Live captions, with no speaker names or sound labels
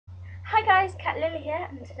Hi guys, Cat Lily here,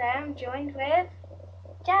 and today I'm joined with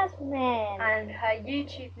Jasmine. and her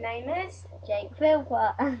YouTube name is Jake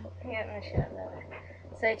Wilbur. yeah, Michelle.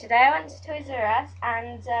 So today I went to Toys R Us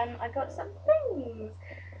and I got some things.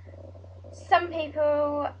 Some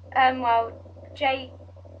people, James,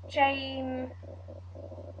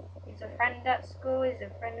 he's a friend at school.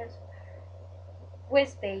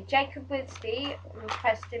 Jacob Wisby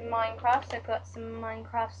requested Minecraft, so I got some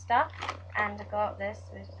Minecraft stuff, and I got this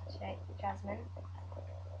with Jasmine.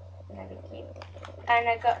 Really cute. And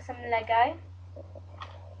I got some Lego.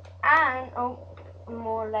 And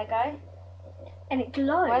more Lego. And it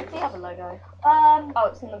glows. Where's the other Lego? Oh,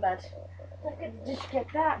 it's on the bed. Just get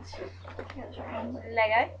that.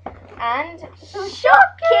 Lego. And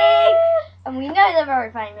shopkings. And we know they're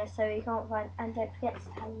very famous, so we can't find. And don't forget to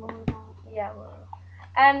tell them all about it. yeah, well.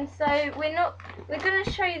 So we're gonna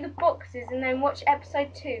show you the boxes and then watch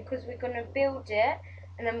episode 2 because we're gonna build it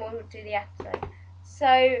and then we'll do the episode.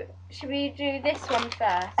 So should we do this one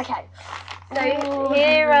first? Okay. So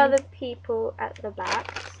here are the people at the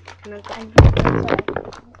back.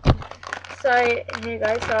 So here you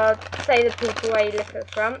go. So I'll say the people where you look at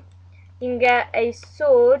the front. You can get a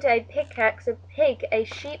sword, a pickaxe, a pig, a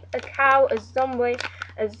sheep, a cow, a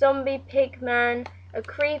zombie pig man, a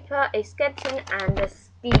creeper, a skeleton, and a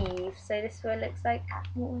Steve. So this one looks like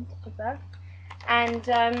and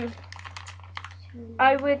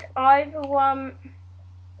I would either want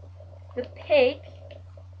the pig,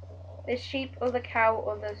 the sheep, or the cow,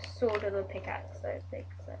 or the sword, or the pickaxe. So big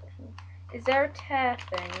section. Is there a tear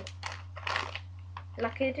thing?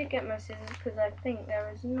 Lucky I did get my scissors because I think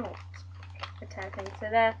there is not a tear thing. So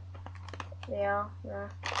there they are. There.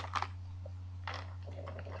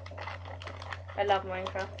 I love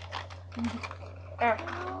Minecraft.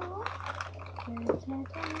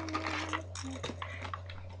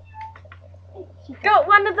 Got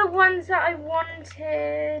one of the ones that I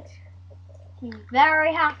wanted. He's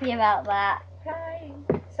very happy about that.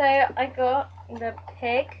 So I got the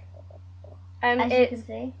pig. As you It's can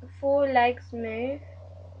see. 4 legs move.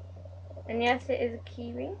 And yes, it is a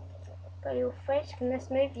kiwi. Got your fish. Can this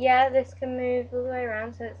move? Yeah, this can move all the way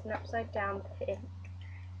around, so it's an upside down pig.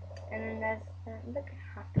 And then there's look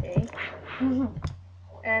happy.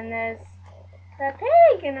 And there's the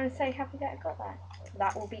pig, and I'm so happy that I got that.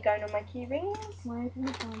 That will be going on my key rings. Where is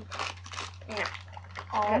it from? Yeah.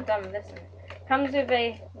 I'm not done with this one. Comes with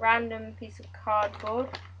a random piece of cardboard.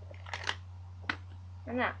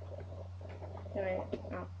 And that.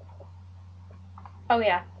 Oh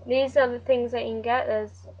yeah. These are the things that you can get.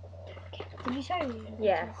 There's Did you show me?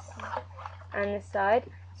 yes. And this side.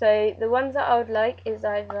 So the ones that I would like is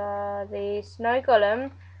either the snow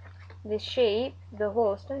golem, the sheep, the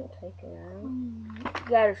horse. Don't take it out.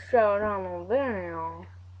 Gotta show it on the video.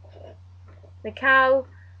 The cow,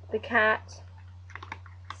 the cat,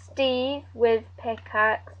 Steve with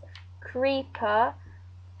pickaxe, creeper,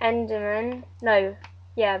 enderman. No,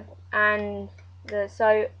 yeah, and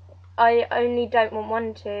so I only don't want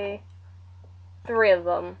 1, 2, 3 of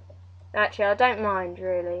them. Actually, I don't mind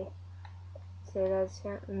really. So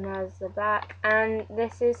there's the back, and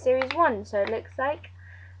this is series 1. So it looks like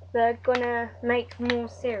they're gonna make more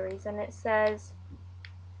series, and it says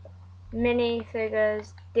mini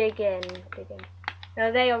figures dig in.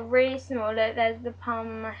 Now they are really small. Look, there's the palm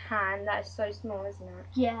of my hand. That is so small, isn't it?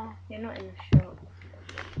 Yeah. You're not in the shop.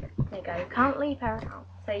 There you go. You can't leave her out.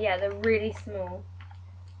 So yeah, they're really small.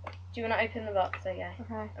 Do you want to open the box? Okay.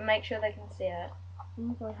 Okay. And make sure they can see it. Oh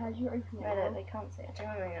my god, how do you open it? No, look, they can't see it. Do you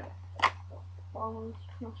want to ring it? Oh,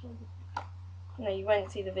 No, you won't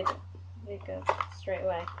see the video straight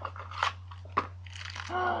away.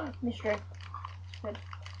 mystery. Good.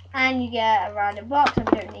 And you get a random box and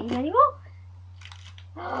we don't need anymore.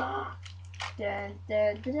 Dun,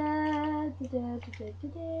 dun, dun, dun, dun, dun, dun,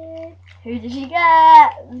 dun, dun. Who did you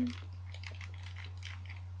get?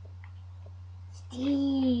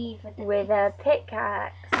 Steve With a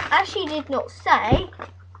pickaxe. As she did not say,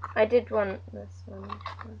 I did want this one.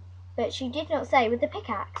 but she did not say with the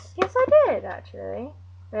pickaxe. Yes, I did actually.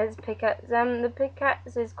 There's pickaxe. The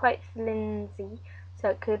pickaxe is quite flimsy, so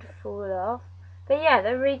it could fall off. But yeah,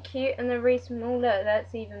 they're really cute and they're really small. Look,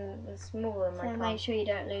 that's even smaller than my So palm. make sure you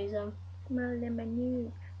don't lose them.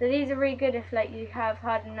 But these are really good if like you have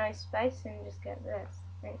hard and no space and just get this.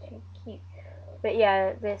 Makes you cute. But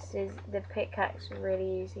yeah, the pickaxe is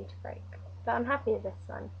really easy to break. But I'm happy with this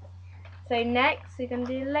one. So next we're gonna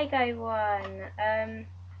do the Lego one.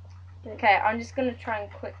 Okay, I'm just gonna try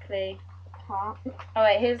and quickly. Oh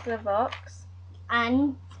wait, here's the box.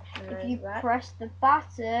 And if you press the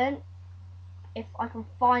button, if I can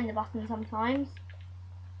find the button sometimes.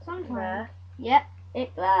 There. Yep.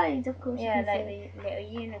 It glows, of course. Yeah, you can like see. the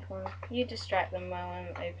little unicorn. You distract them while I'm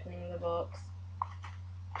opening the box.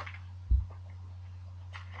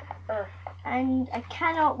 Ugh. And I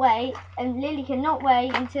cannot wait, and Lily cannot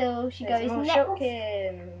wait until she There's goes more next.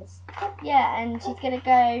 shopkins. Yeah, and she's gonna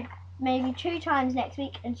go maybe 2 times next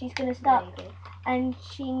week, and she's gonna start, Maybe. and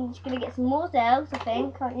she's gonna get some more sales, I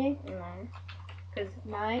think, can't you? No. Because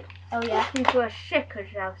No. Oh yeah. people are sick of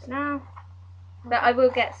shelves now. But I will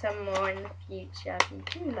get some more in the future if you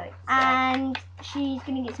do like that. And she's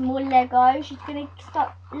gonna get some more Lego. She's gonna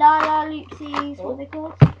start Lala Loopsies. What are they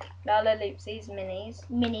called? Lala Loopsies minis.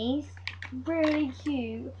 Minis. Really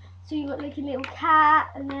cute. So you got like a little cat,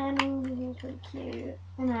 and then it's really cute.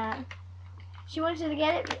 And she wanted to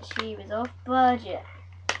get it, but she was off budget.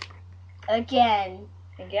 Again.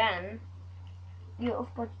 You're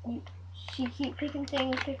off budget. She keep picking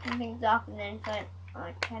things up, and then it's like,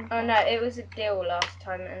 I can't. Oh no, it was a deal last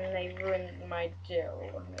time and they ruined my deal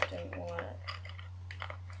and it didn't work.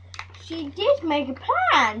 She did make a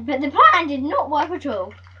plan, but the plan did not work at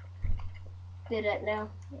all. Did it, Lil?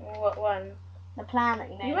 What one? The plan that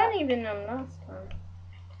you made. You weren't even on last time.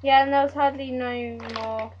 Yeah, and there was hardly no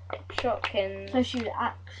more shopkins. So she was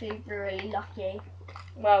actually really lucky.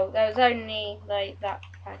 Well, there was only like that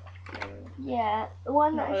pack. Yeah, the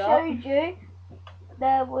one that Not a I lot. showed you,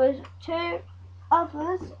 there was 2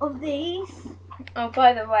 others of these. Oh,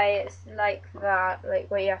 by the way, it's like that, like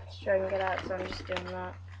where you have to try and get out, so I'm just doing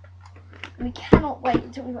that. We cannot wait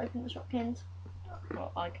until we've opened the shopkins.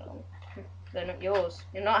 Well, I can't. They're not yours.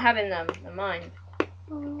 You're not having them. They're mine.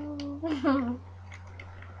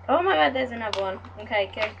 Oh my god, there's another one. Okay,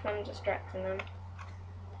 go from distracting them.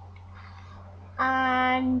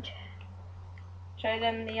 And Show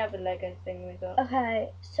them the other Lego thing we got.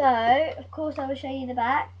 okay, so of course I will show you the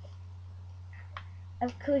back.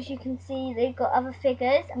 Of course you can see they've got other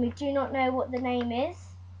figures, and we do not know what the name is.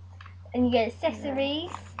 And you get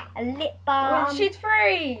accessories, a lip balm. Oh, she's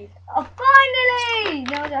free! Oh, finally!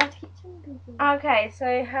 Now I don't have to keep telling people. Okay,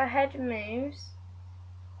 so her head moves.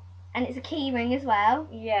 And it's a key ring as well.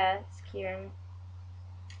 Yeah, it's Kieran.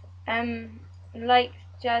 Like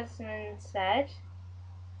Jasmine said,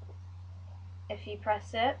 if you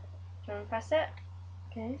press it, do you want to press it?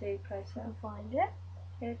 Okay. Do you press it? I'll find it.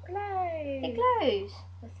 It glows. It glows.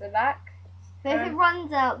 That's the back. So if it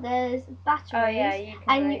runs out, there's batteries. Oh yeah, you can.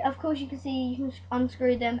 And like, of course you can see you can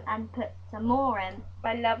unscrew them and put some more in.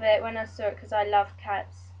 I love it when I saw it because I love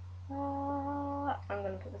cats. I'm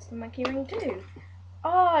gonna put this in my keyring too.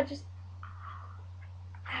 Oh, I just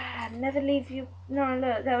never leave you. No,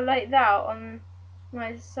 look, they were like that on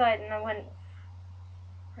my side, and I went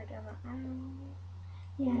right down that.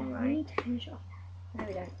 Yeah, Right. we need to finish off. No,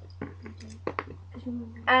 we don't.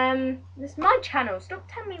 This is my channel. Stop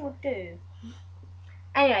telling me what to do.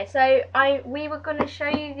 Anyway, so we were gonna show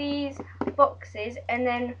you these boxes, and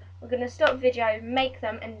then we're gonna stop video, make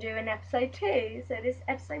them, and do an episode 2. So this is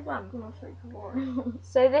episode 1.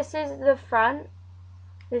 So this is the front.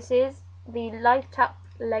 This is the light up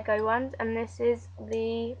Lego ones, and this is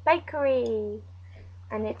the bakery.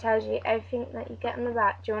 And it tells you everything that you get on the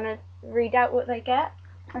back. Do you want to read out what they get?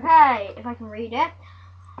 Okay, if I can read it.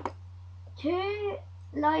 2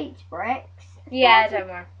 light bricks. Yeah, don't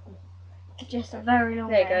worry. Just a very long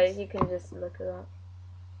There you list. go. You can just look at that.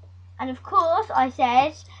 And of course, I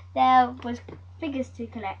said there was figures to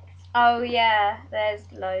collect. Oh yeah,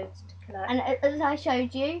 there's loads to collect. And as I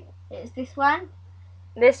showed you, it's this one.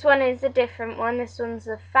 This one is a different one. This one's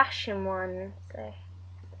a fashion one. So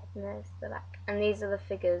there's the back, and these are the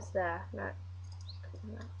figures there. No,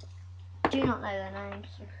 Do not know their names.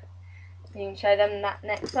 you can show them that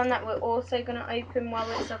next one that we're also going to open while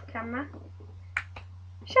it's off camera.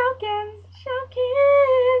 Shopkins,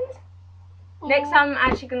 Shopkins. Next time I'm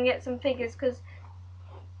actually going to get some figures because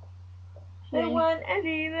there weren't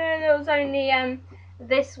any there. There was only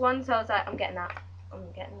this one, so I was like, I'm getting that.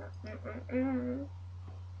 I'm getting that.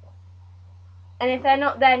 And if they're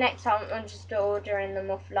not there next time, I'm just ordering them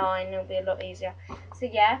offline. It'll be a lot easier. So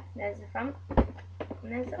yeah, there's the front, and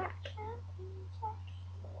there's the back.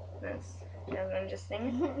 That's I'm just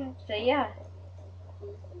singing. So yeah.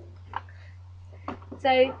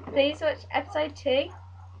 So please watch episode 2.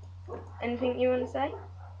 Anything you want to say?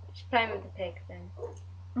 Just playing with the pig then.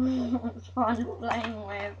 It's fun playing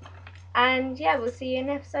with. And yeah, we'll see you in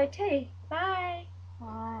episode 2. Bye.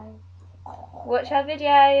 Bye. Watch our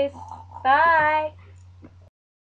videos. Bye.